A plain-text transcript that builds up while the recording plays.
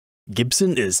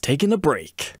Gibson is taking a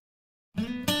break.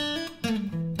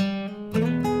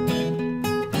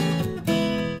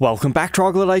 Welcome back,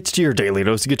 Troglodytes, to your daily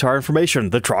dose of guitar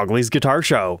information, the Trogly's Guitar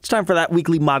Show. It's time for that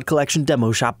weekly mod collection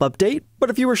demo shop update. But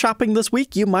if you were shopping this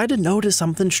week, you might have noticed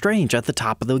something strange at the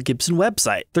top of the Gibson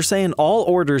website. They're saying all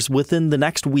orders within the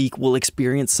next week will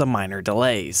experience some minor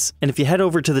delays. And if you head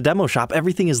over to the demo shop,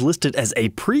 everything is listed as a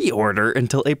pre-order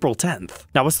until April 10th.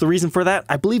 Now, what's the reason for that?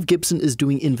 I believe Gibson is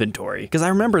doing inventory, because I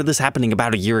remember this happening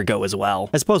about a year ago as well.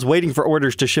 I suppose waiting for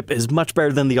orders to ship is much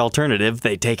better than the alternative.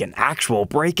 They take an actual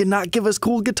break and not give us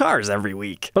cool guitars every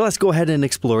week. But let's go ahead and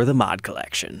explore the mod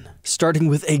collection. Starting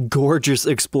with a gorgeous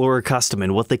Explorer Custom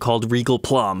in what they called Regal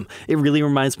Plum. It really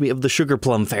reminds me of the Sugar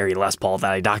Plum Fairy Les Paul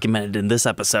that I documented in this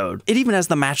episode. It even has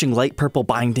the matching light purple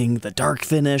binding, the dark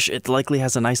finish, it likely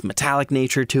has a nice metallic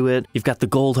nature to it. You've got the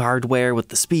gold hardware with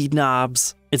the speed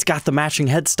knobs. It's got the matching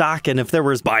headstock, and if there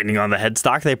was binding on the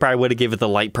headstock, they probably would have given it the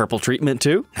light purple treatment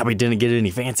too. Now, we didn't get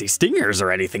any fancy stingers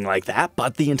or anything like that,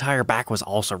 but the entire back was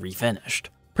also refinished.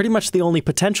 Pretty much the only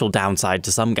potential downside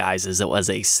to some guys is it was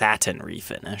a satin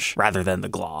refinish rather than the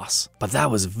gloss. But that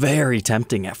was very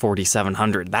tempting at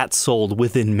 $4,700. That sold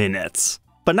within minutes.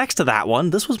 But next to that one,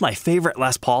 this was my favorite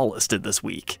Les Paul listed this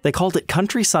week. They called it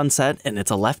Country Sunset, and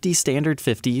it's a lefty standard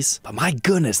 50s. But my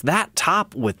goodness, that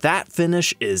top with that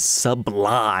finish is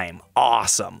sublime.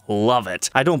 Awesome. Love it.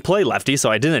 I don't play lefty,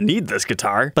 so I didn't need this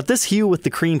guitar, but this hue with the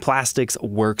cream plastics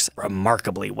works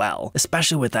remarkably well,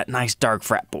 especially with that nice dark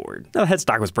fretboard. Now, the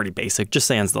headstock was pretty basic, just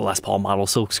sans the Les Paul model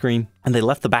silkscreen, and they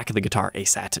left the back of the guitar a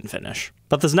satin finish.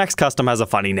 But this next custom has a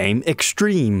funny name,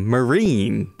 Extreme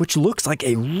Marine, which looks like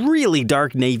a really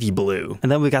dark navy blue.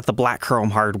 And then we got the black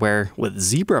chrome hardware with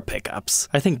zebra pickups.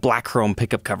 I think black chrome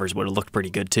pickup covers would have looked pretty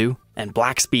good too. And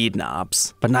black speed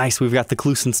knobs. But nice, we've got the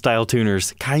Kluson style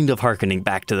tuners, kind of harkening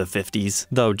back to the 50s,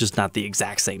 though just not the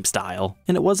exact same style.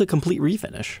 And it was a complete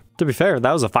refinish. To be fair,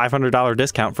 that was a $500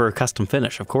 discount for a custom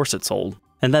finish, of course it sold.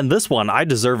 And then this one, I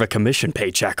deserve a commission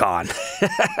paycheck on.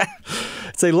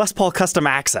 It's a Les Paul Custom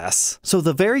Axcess. So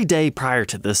the very day prior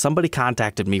to this, somebody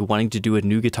contacted me wanting to do a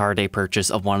new Guitar Day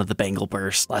purchase of one of the Bengal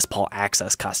Burst Les Paul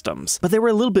Axcess Customs. But they were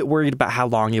a little bit worried about how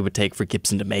long it would take for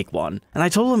Gibson to make one. And I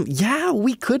told them, yeah,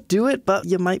 we could do it, but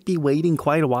you might be waiting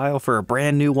quite a while for a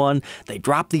brand new one. They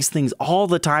drop these things all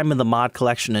the time in the mod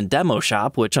collection and demo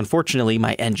shop, which unfortunately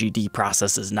my NGD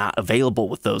process is not available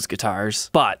with those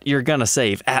guitars. But you're gonna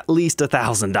save at least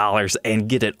 $1,000 and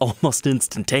get it almost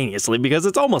instantaneously because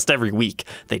it's almost every week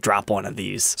they drop one of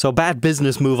these. So bad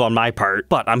business move on my part,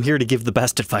 but I'm here to give the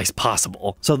best advice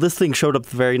possible. So this thing showed up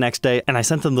the very next day and I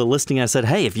sent them the listing and I said,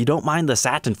 hey, if you don't mind the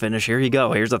satin finish, here you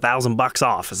go. Here's $1,000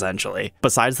 off, essentially.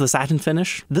 Besides the satin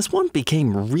finish, this one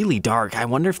became really dark. I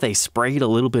wonder if they sprayed a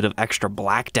little bit of extra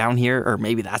black down here, or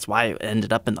maybe that's why it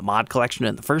ended up in the mod collection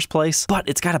in the first place. But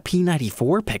it's got a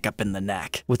P94 pickup in the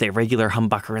neck with a regular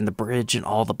humbucker in the bridge and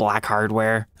all the black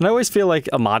hardware. And I always feel like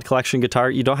a mod collection guitar,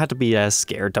 you don't have to be as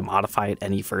scared to modify it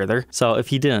any further. So if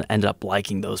he didn't end up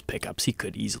liking those pickups, he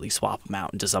could easily swap them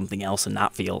out into something else and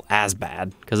not feel as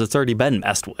bad because it's already been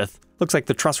messed with. Looks like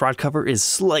the truss rod cover is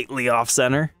slightly off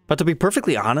center. But to be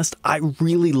perfectly honest, I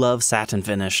really love satin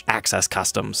finish Axcess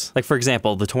customs. Like for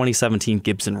example, the 2017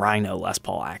 Gibson Rhino Les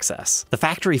Paul Axcess. The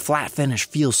factory flat finish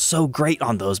feels so great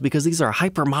on those because these are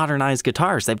hyper modernized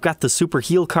guitars. They've got the super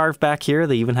heel carve back here.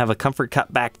 They even have a comfort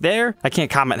cut back there. I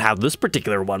can't comment how this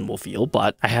particular one will feel,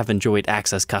 but I have enjoyed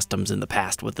Axcess customs in the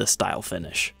past with this style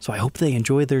finish. So I hope they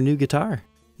enjoy their new guitar.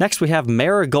 Next we have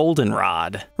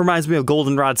Merigoldenrod. Reminds me of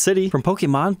Goldenrod City from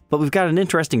Pokemon, but we've got an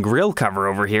interesting grill cover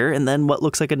over here and then what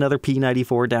looks like another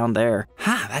P94 down there.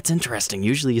 That's interesting.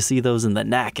 Usually you see those in the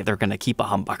neck if they're gonna keep a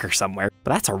humbucker somewhere,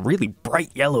 but that's a really bright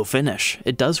yellow finish.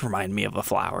 It does remind me of a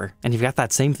flower. And you've got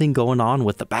that same thing going on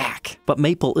with the back. But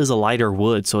maple is a lighter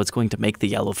wood, so it's going to make the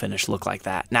yellow finish look like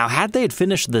that. Now, had they had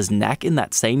finished this neck in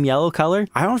that same yellow color,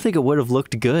 I don't think it would have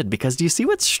looked good because do you see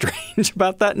what's strange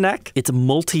about that neck? It's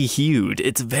multi-hued.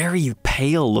 It's very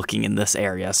pale looking in this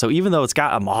area, so even though it's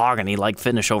got a mahogany-like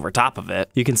finish over top of it,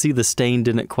 you can see the stain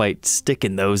didn't quite stick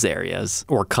in those areas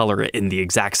or color it in the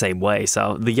exact same way,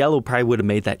 so the yellow probably would have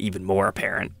made that even more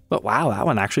apparent. But wow, that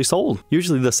one actually sold.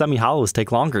 Usually the semi-hollows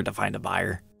take longer to find a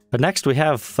buyer. But next we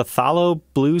have Phthalo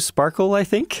Blue Sparkle, I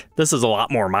think. This is a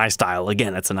lot more my style.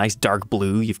 Again, it's a nice dark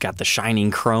blue. You've got the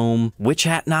shining chrome, witch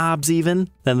hat knobs even.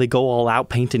 Then they go all out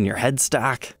painting your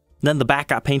headstock. Then the back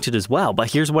got painted as well,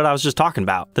 but here's what I was just talking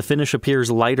about. The finish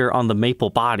appears lighter on the maple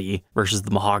body versus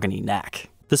the mahogany neck.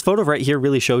 This photo right here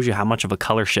really shows you how much of a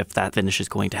color shift that finish is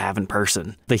going to have in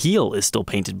person. The heel is still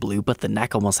painted blue, but the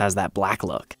neck almost has that black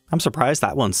look. I'm surprised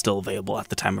that one's still available at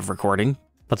the time of recording.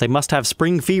 but they must have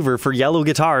spring fever for yellow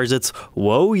guitars. It's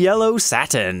Whoa Yellow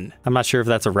Satin. I'm not sure if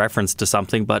that's a reference to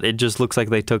something, but it just looks like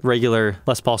they took regular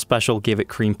Les Paul Special, gave it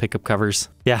cream pickup covers.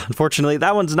 Yeah, unfortunately,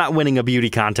 that one's not winning a beauty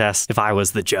contest if I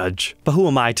was the judge. But who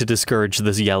am I to discourage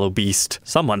this yellow beast?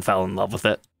 Someone fell in love with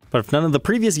it. But if none of the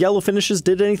previous yellow finishes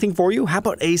did anything for you, how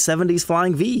about a 70s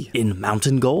Flying V in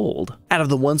Mountain Gold? Out of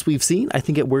the ones we've seen, I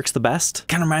think it works the best.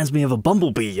 Kind of reminds me of a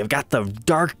bumblebee. You've got the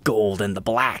dark gold and the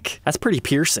black. That's pretty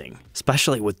piercing,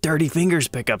 especially with Dirty Fingers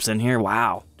pickups in here.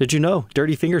 Wow. Did you know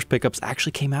Dirty Fingers pickups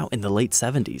actually came out in the late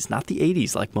 70s, not the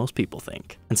 80s like most people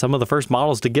think. And some of the first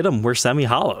models to get them were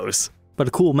semi-hollows. But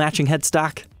a cool matching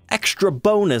headstock, extra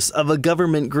bonus of a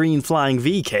government green Flying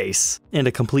V case, and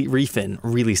a complete refin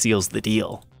really seals the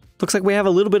deal. Looks like we have a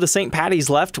little bit of St. Patty's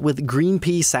left with Green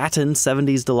Pea Satin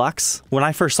 70s Deluxe. When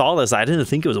I first saw this, I didn't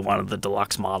think it was one of the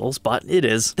Deluxe models, but it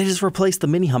is. They just replaced the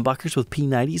mini humbuckers with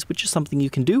P90s, which is something you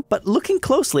can do. But looking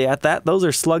closely at that, those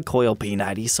are slug coil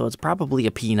P90s, so it's probably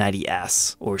a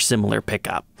P90S or similar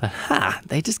pickup. But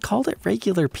they just called it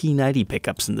regular P90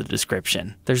 pickups in the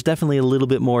description. There's definitely a little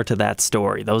bit more to that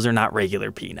story. Those are not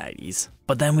regular P90s.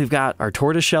 But then we've got our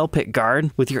tortoiseshell pick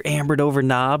guard with your ambered over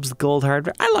knobs, the gold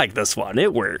hardware. I like this one,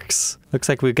 it works. Looks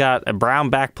like we've got a brown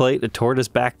backplate, a tortoise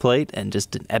backplate, and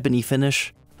just an ebony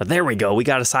finish. But there we go, we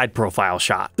got a side profile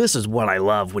shot. This is what I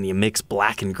love when you mix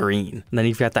black and green. And then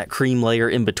you've got that cream layer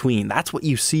in between. That's what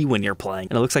you see when you're playing.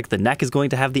 And it looks like the neck is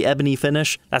going to have the ebony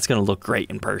finish. That's gonna look great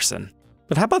in person.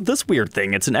 But how about this weird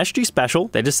thing? It's an SG Special.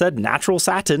 They just said natural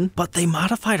satin, but they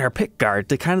modified our pick guard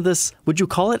to kind of this, would you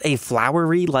call it a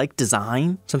flowery-like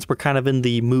design? Since we're kind of in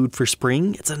the mood for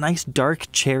spring, it's a nice dark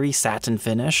cherry satin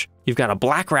finish. You've got a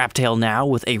black wrap tail now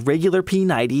with a regular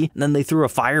P90, and then they threw a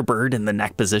Firebird in the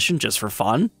neck position just for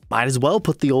fun. Might as well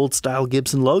put the old style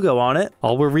Gibson logo on it.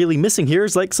 All we're really missing here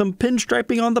is like some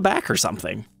pinstriping on the back or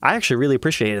something. I actually really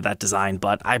appreciated that design,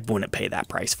 but I wouldn't pay that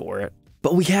price for it.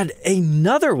 But we had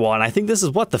another one. I think this is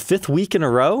what, the 5th week in a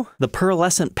row? The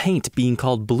pearlescent paint being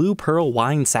called Blue Pearl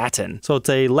Wine Satin. So it's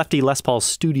a lefty Les Paul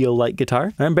studio-like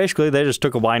guitar. And basically they just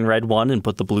took a wine red one and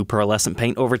put the blue pearlescent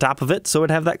paint over top of it so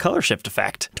it'd have that color shift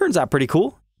effect. Turns out pretty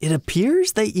cool. It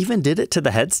appears they even did it to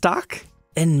the headstock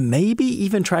and maybe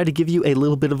even try to give you a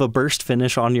little bit of a burst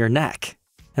finish on your neck.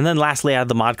 And then lastly, out of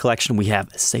the mod collection, we have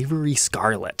Savory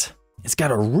Scarlet. It's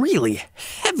got a really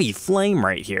heavy flame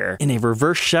right here in a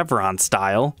reverse chevron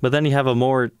style, but then you have a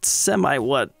more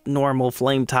normal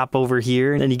flame top over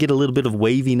here, and then you get a little bit of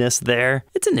waviness there.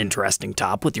 It's an interesting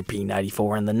top with your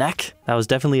P94 in the neck. That was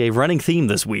definitely a running theme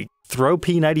this week. Throw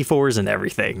P94s and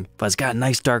everything, but it's got a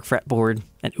nice dark fretboard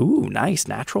and ooh, nice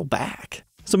natural back.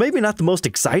 So maybe not the most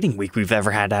exciting week we've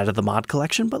ever had out of the mod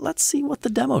collection, but let's see what the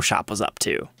demo shop was up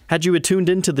to. Had you tuned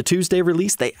into the Tuesday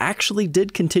release, they actually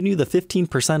did continue the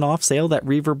 15% off sale that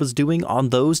Reverb was doing on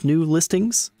those new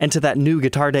listings. And to that new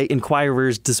Guitar Day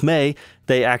inquirer's dismay,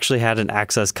 they actually had an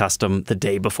Axcess custom the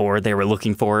day before they were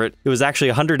looking for it. It was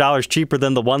actually $100 cheaper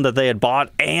than the one that they had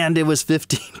bought, and it was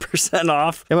 15%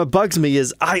 off. And what bugs me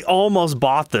is I almost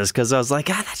bought this because I was like,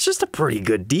 that's just a pretty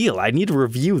good deal. I need to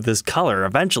review this color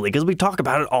eventually because we talk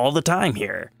about it all the time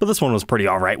here. But this one was pretty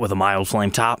alright with a mild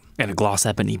flame top and a gloss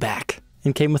ebony back,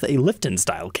 and came with a Lifton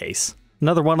style case.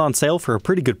 Another one on sale for a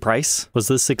pretty good price was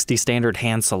this 60 standard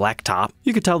hand select top.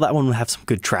 You could tell that one would have some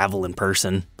good travel in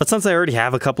person. But since I already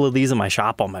have a couple of these in my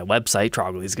shop on my website,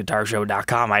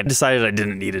 troglysguitarshow.com, I decided I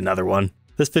didn't need another one.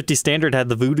 This 50 standard had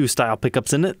the voodoo style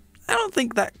pickups in it. I don't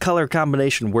think that color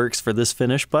combination works for this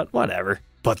finish, but whatever.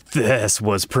 But this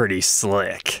was pretty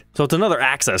slick. So it's another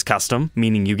Axcess custom,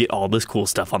 meaning you get all this cool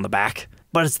stuff on the back.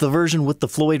 But it's the version with the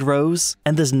Floyd Rose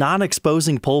and this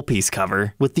non-exposing pole piece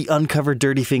cover with the uncovered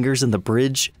Dirty Fingers in the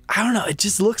bridge. I don't know, it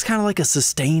just looks kind of like a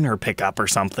sustainer pickup or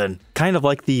something. Kind of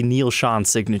like the Neil Schon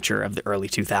signature of the early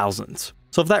 2000s.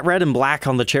 So if that red and black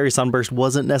on the Cherry Sunburst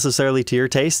wasn't necessarily to your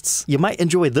tastes, you might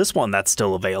enjoy this one that's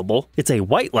still available. It's a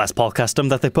white Les Paul custom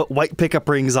that they put white pickup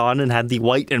rings on and had the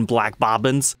white and black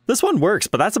bobbins. This one works,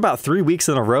 but that's about 3 weeks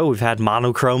in a row we've had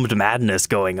monochromed madness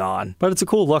going on. But it's a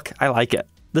cool look, I like it.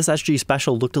 This SG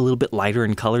Special looked a little bit lighter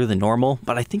in color than normal,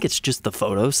 but I think it's just the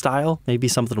photo style. Maybe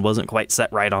something wasn't quite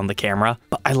set right on the camera.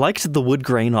 But I liked the wood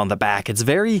grain on the back. It's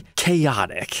very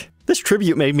chaotic. This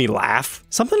tribute made me laugh.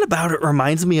 Something about it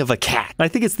reminds me of a cat. I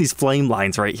think it's these flame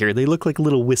lines right here. They look like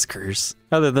little whiskers.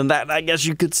 Other than that, I guess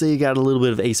you could say you got a little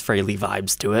bit of Ace Frehley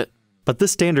vibes to it. But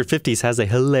this standard 50s has a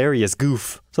hilarious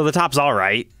goof. So the top's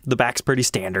alright, the back's pretty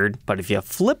standard, but if you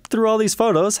flip through all these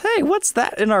photos, hey, what's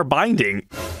that in our binding?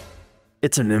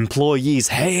 It's an employee's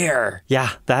hair.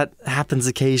 Yeah, that happens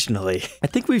occasionally. I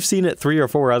think we've seen it 3 or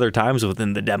 4 other times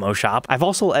within the demo shop. I've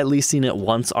also at least seen it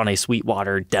once on a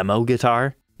Sweetwater demo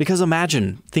guitar. Because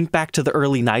imagine, think back to the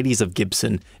early 90s of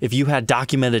Gibson, if you had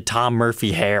documented Tom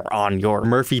Murphy hair on your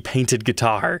Murphy painted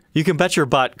guitar. You can bet your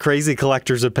butt crazy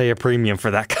collectors would pay a premium for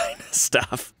that kind of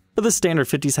stuff. But the standard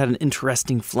 50s had an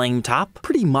interesting flame top,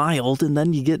 pretty mild, and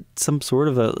then you get some sort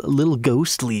of a little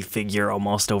ghostly figure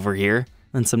almost over here,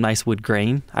 and some nice wood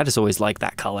grain. I just always like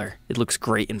that color. It looks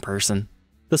great in person.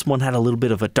 This one had a little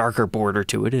bit of a darker border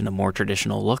to it in a more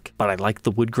traditional look, but I like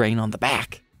the wood grain on the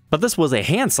back. But this was a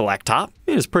hand select top.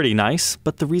 It was pretty nice,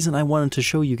 but the reason I wanted to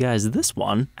show you guys this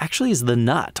one actually is the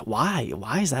nut. Why?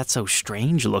 Why is that so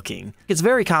strange looking? It's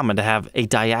very common to have a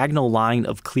diagonal line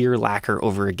of clear lacquer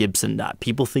over a Gibson nut.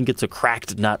 People think it's a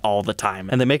cracked nut all the time,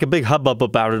 and they make a big hubbub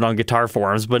about it on guitar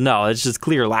forums, but no, it's just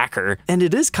clear lacquer. And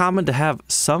it is common to have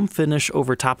some finish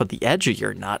over top of the edge of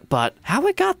your nut, but how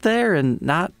it got there and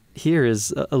not here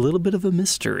is a little bit of a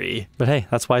mystery. But hey,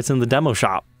 that's why it's in the demo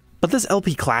shop. But this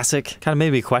LP Classic kind of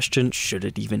made me question, should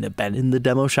it even have been in the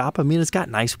demo shop? I mean, it's got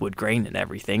nice wood grain and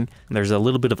everything. There's a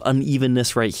little bit of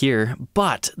unevenness right here,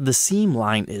 but the seam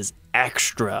line is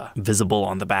extra visible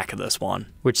on the back of this one,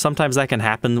 which sometimes that can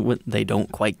happen when they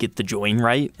don't quite get the join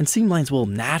right. And seam lines will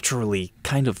naturally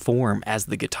kind of form as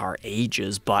the guitar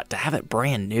ages, but to have it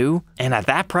brand new, and at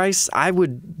that price, I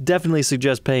would definitely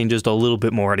suggest paying just a little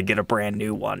bit more to get a brand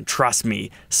new one. Trust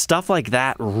me, stuff like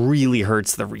that really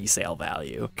hurts the resale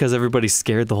value because everybody's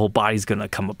scared the whole body's gonna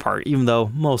come apart, even though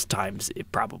most times it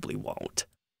probably won't.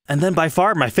 And then by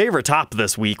far my favorite top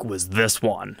this week was this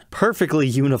one. Perfectly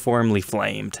uniformly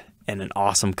flamed and an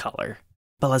awesome color.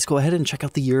 But let's go ahead and check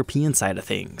out the European side of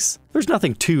things. There's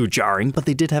nothing too jarring, but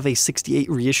they did have a 68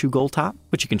 reissue Goldtop,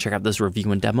 which you can check out this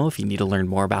review and demo if you need to learn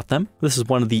more about them. This is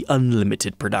one of the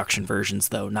unlimited production versions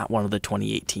though, not one of the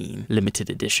 2018 limited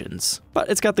editions. But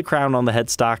it's got the crown on the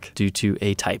headstock due to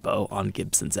a typo on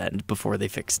Gibson's end before they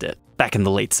fixed it. Back in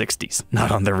the late 60s,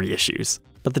 not on the reissues.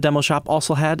 But the demo shop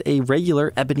also had a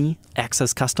regular ebony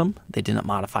Axcess custom. They didn't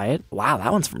modify it. Wow,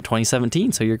 that one's from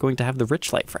 2017, so you're going to have the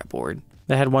Richlight fretboard.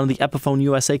 They had one of the Epiphone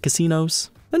USA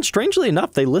casinos. Then strangely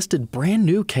enough, they listed brand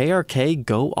new KRK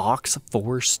Go Aux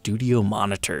 4 studio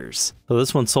monitors. So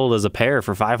this one sold as a pair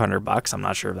for $500. I'm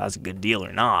not sure if that's a good deal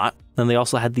or not. Then they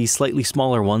also had these slightly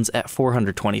smaller ones at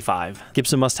 $425.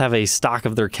 Gibson must have a stock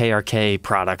of their KRK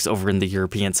products over in the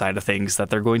European side of things that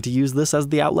they're going to use this as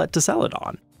the outlet to sell it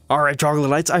on. Alright,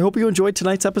 Troglodytes, I hope you enjoyed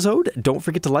tonight's episode. Don't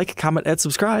forget to like, comment, and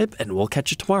subscribe, and we'll catch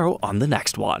you tomorrow on the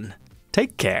next one.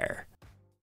 Take care.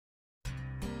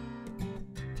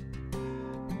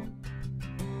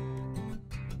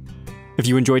 If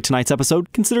you enjoyed tonight's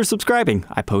episode, consider subscribing.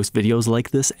 I post videos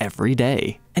like this every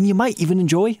day. And you might even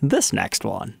enjoy this next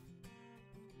one.